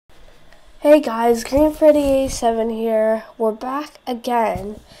Hey guys, Green Freddy A7 here. We're back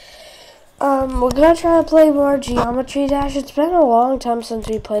again. We're gonna try to play more Geometry Dash. It's been a long time since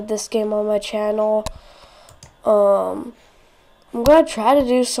we played this game on my channel. I'm gonna try to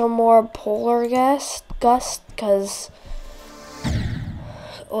do some more Polar Gust, cause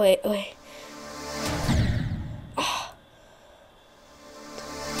wait.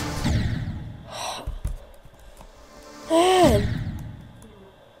 Man.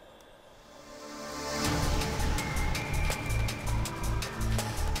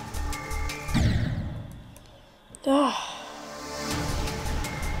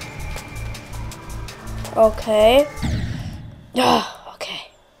 Okay.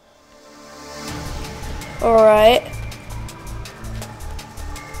 Okay. Alright.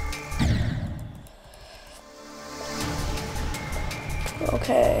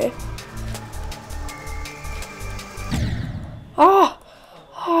 Okay. Oh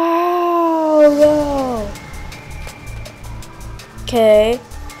no. Okay.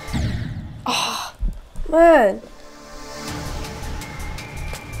 Oh, man.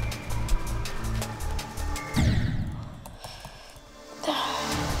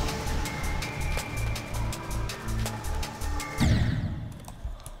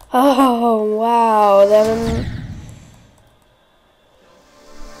 Oh, wow. Then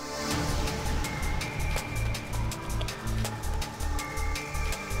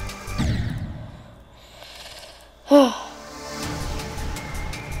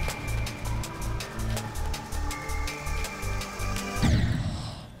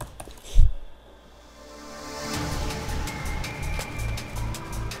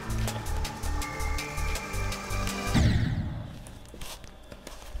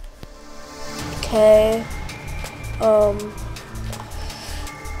okay.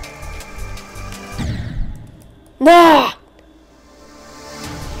 Nah.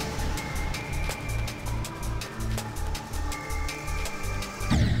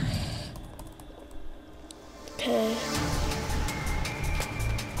 Okay.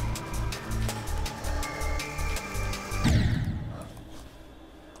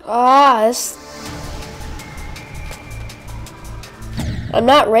 I'm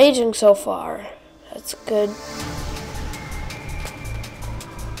not raging so far. That's good.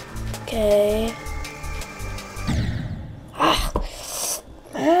 Okay.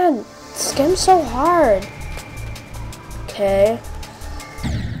 Man, this game's so hard. Okay.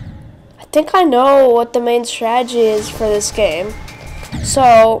 I think I know what the main strategy is for this game.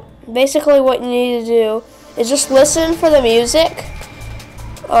 So, basically what you need to do is just listen for the music.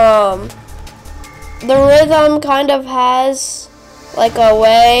 The rhythm kind of has like a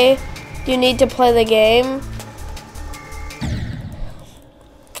way you need to play the game.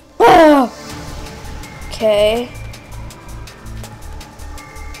 Okay.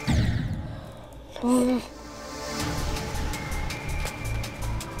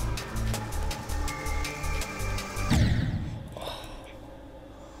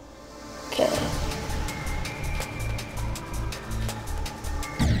 Okay.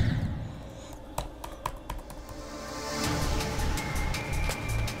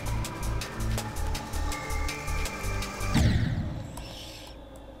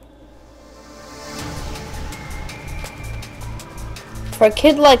 For a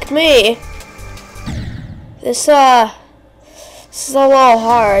kid like me, this is a little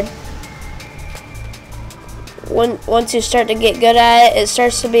hard. Once you start to get good at it, it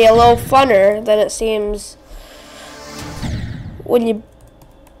starts to be a little funner than it seems when you.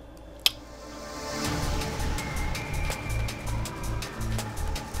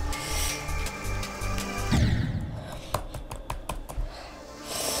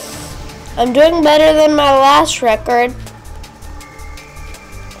 I'm doing better than my last record.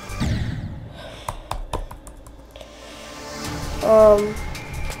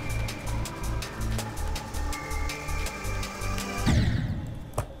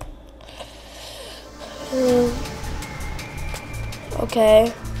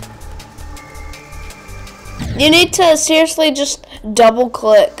 Okay. You need to seriously just double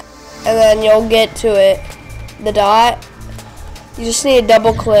click and then you'll get to it. The dot. You just need to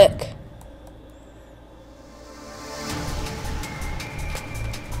double click.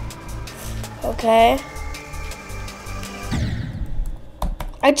 Okay.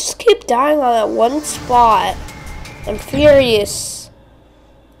 I just keep dying on that one spot. I'm furious.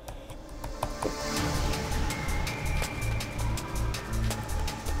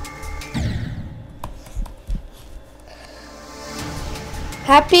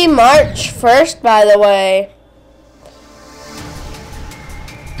 Happy March 1st, by the way.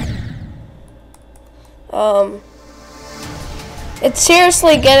 It's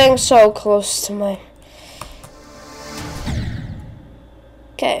seriously getting so close to my...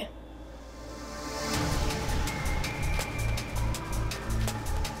 Okay.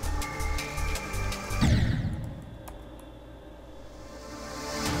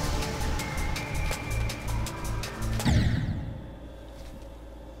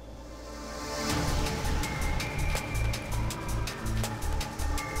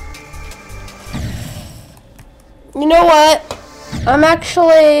 You know what? I'm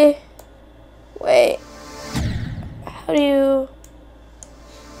actually... Wait. How do you...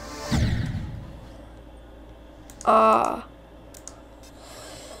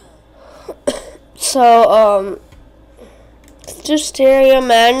 So, just Stereo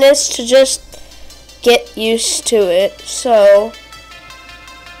Madness to just get used to it, so...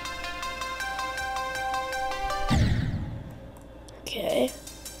 Okay.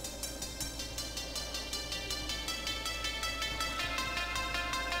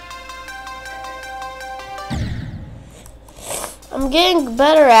 I'm getting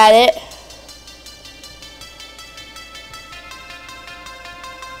better at it.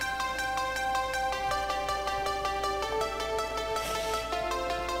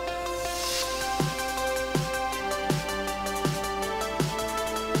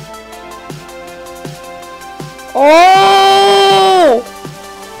 Oh!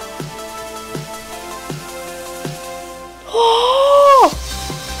 Oh!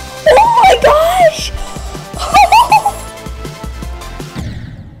 Oh my gosh!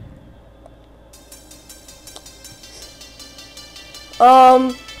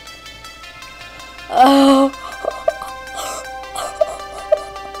 Oh.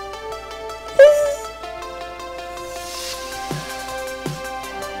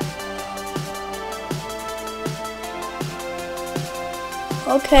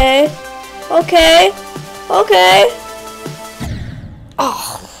 Okay. Okay. Okay.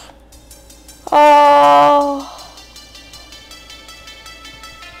 Oh. Oh.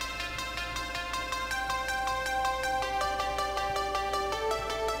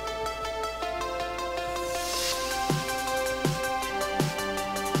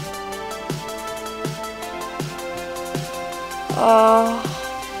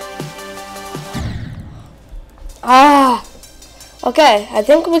 Okay, I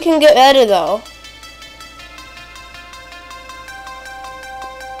think we can get better though.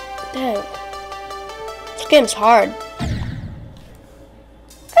 Dang. This game's hard.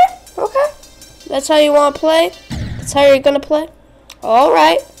 Okay. That's how you want to play? That's how you're gonna play?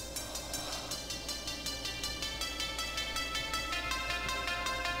 Alright.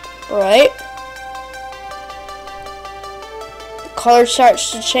 Right. The color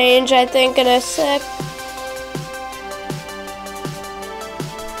starts to change, I think, in a sec.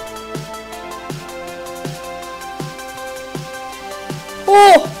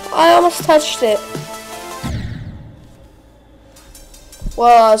 Oh, I almost touched it.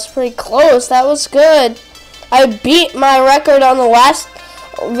 Well, I was pretty close. That was good. I beat my record on the last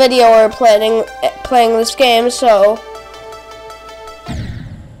video we were playing this game, so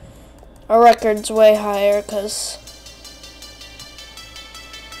our record's way higher because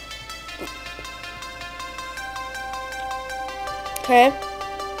okay.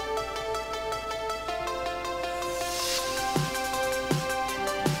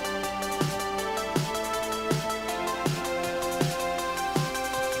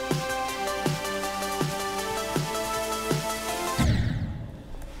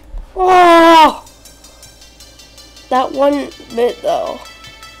 Oh! That one bit though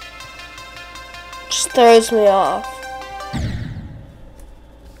just throws me off.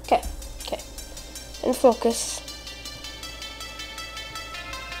 Okay, okay. And focus.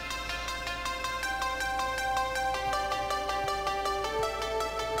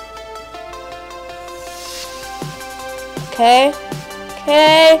 Okay.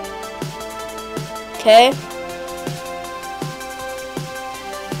 Okay. Okay.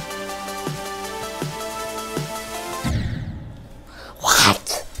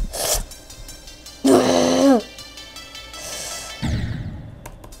 What?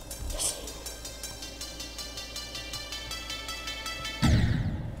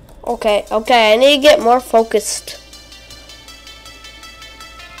 Okay, okay, I need to get more focused.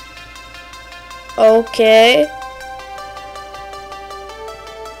 Okay.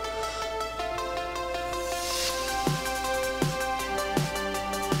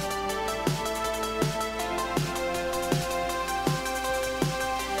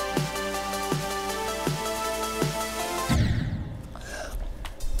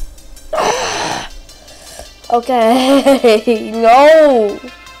 Okay, no.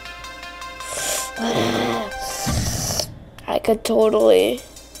 I could totally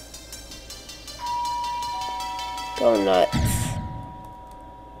go nuts.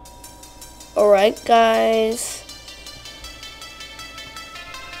 Alright, guys.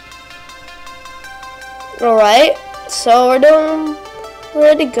 Alright, so we're doing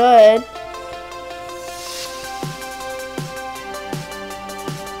pretty good.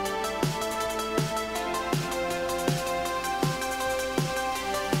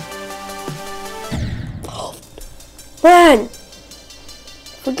 Man,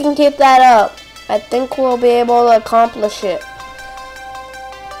 if we can keep that up, I think we'll be able to accomplish it.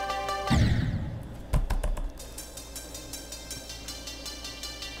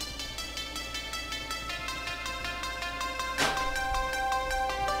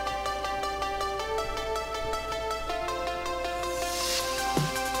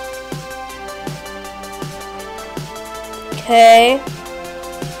 Okay.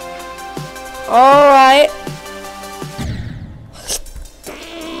 Alright.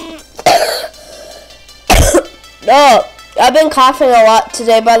 No, I've been coughing a lot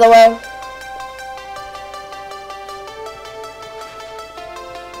today, by the way.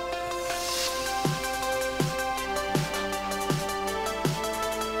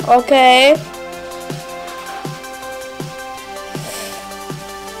 Okay.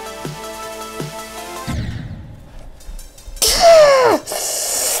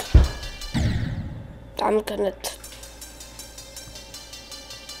 I'm gonna...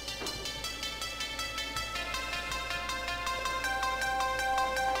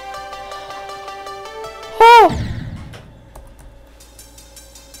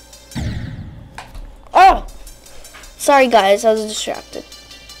 Oh! Sorry guys, I was distracted.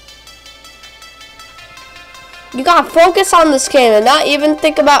 You gotta focus on this game and not even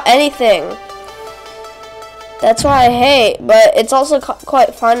think about anything. That's what I hate, but it's also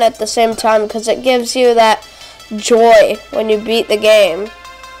quite fun at the same time because it gives you that joy when you beat the game.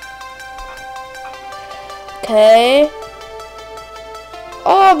 Okay.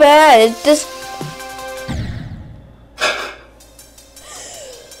 Oh man, it's just...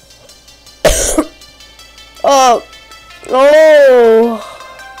 Oh. Oh.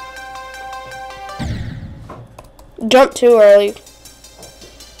 Jumped too early.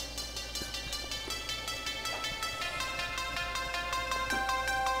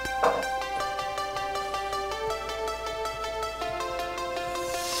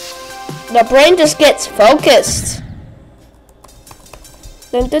 The brain just gets focused.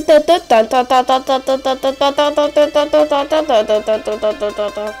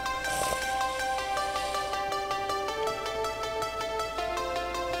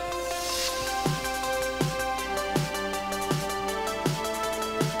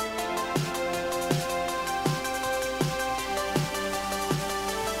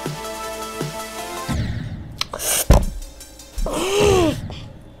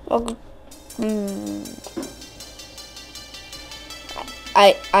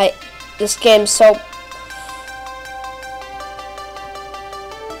 This game's so...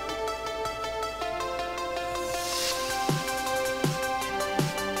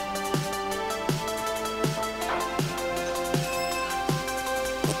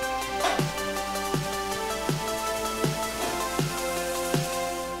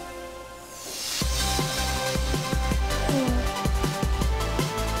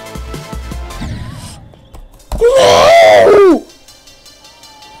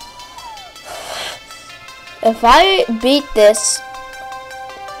 If I beat this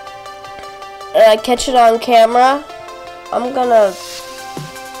and I catch it on camera, I'm gonna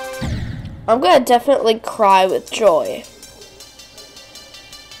definitely cry with joy.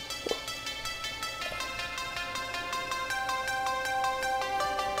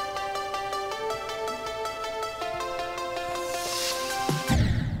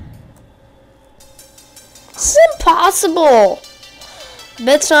 This is impossible. I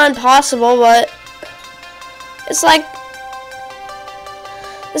bet it's not impossible, but it's like,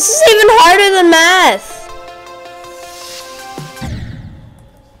 this is even harder than math.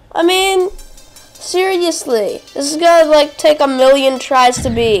 I mean, seriously, this is gonna like take a million tries to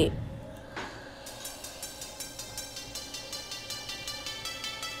beat.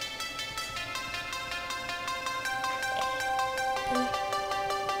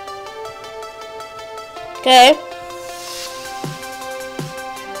 Okay.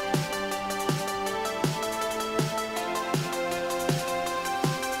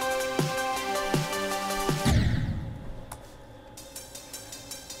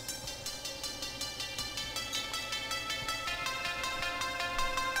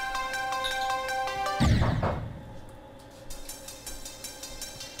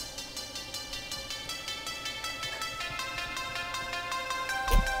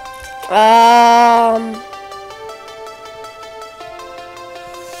 Um.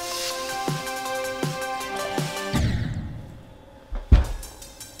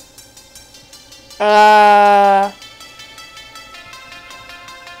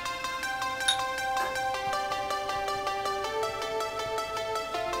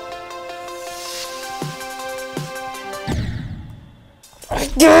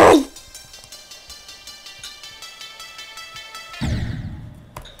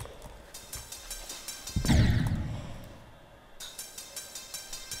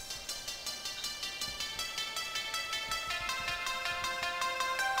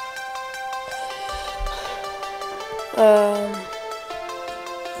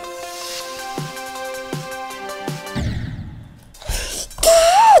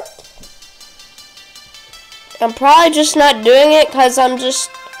 I'm probably just not doing it because I'm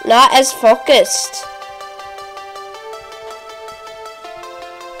just not as focused.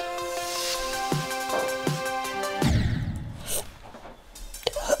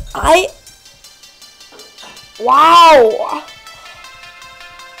 Wow!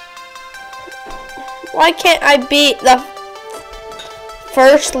 Why can't I beat the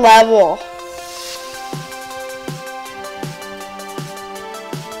first level?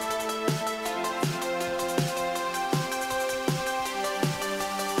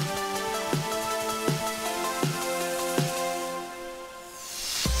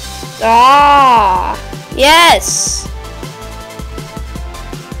 Ah, yes.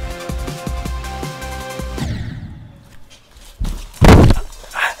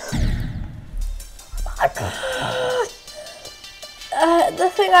 The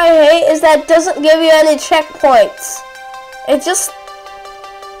thing I hate is that it doesn't give you any checkpoints. It just,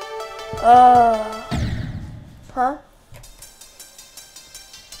 huh?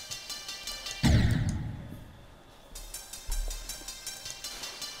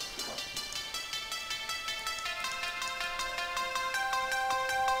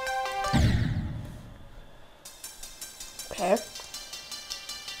 Okay.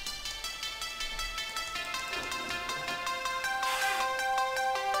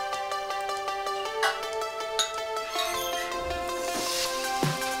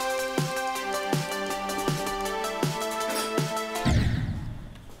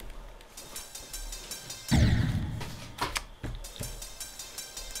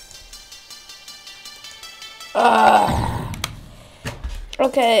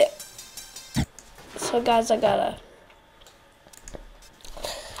 Okay. So guys,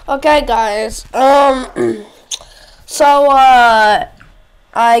 Okay guys, so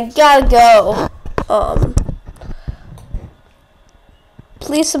I gotta go.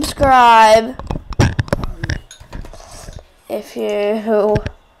 Please subscribe if you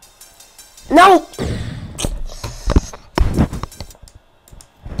no.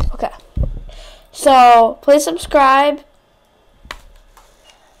 Okay. So please subscribe.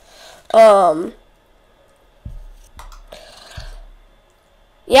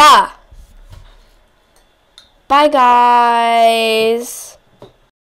 Yeah. Bye guys.